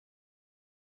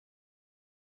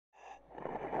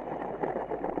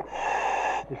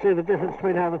You see the difference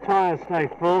between how the tyres stay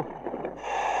full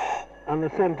and the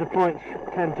centre points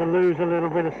tend to lose a little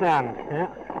bit of sand. Yeah.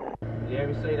 Yeah,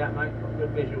 we see that, mate. Got a good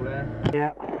visual there.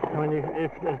 Yeah.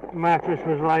 If the mattress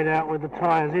was laid out with the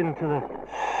tyres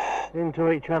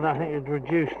into each other, I think it'd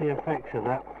reduce the effects of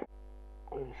that.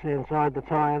 You see inside the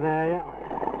tyre there, yeah?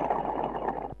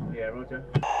 Yeah, roger.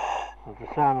 As the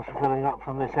sand's filling up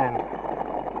from this end.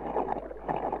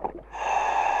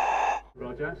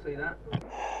 Roger, see that?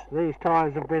 These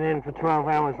tyres have been in for 12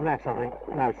 hours less, I think.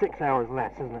 No, 6 hours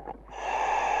less, isn't it?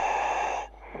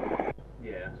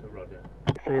 Yeah, so roger.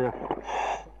 See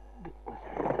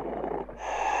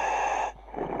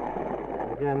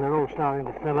again, they're all starting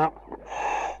to fill up.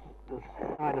 There's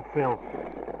quite a fill.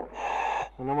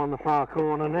 And I'm on the far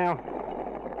corner now,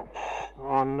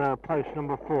 on post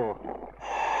number 4.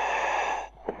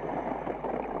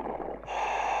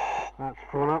 That's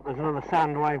full up. There's another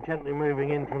sand wave gently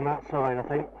moving in from that side, I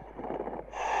think.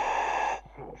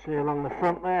 See along the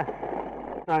front there,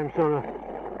 same sort of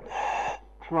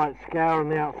slight scour on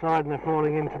the outside, and they're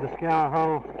falling into the scour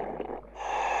hole.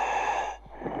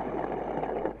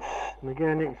 And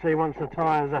again, you can see once the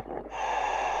tyres are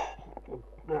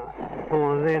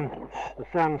fallen in, the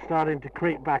sand's starting to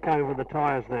creep back over the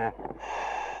tyres there.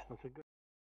 That's a good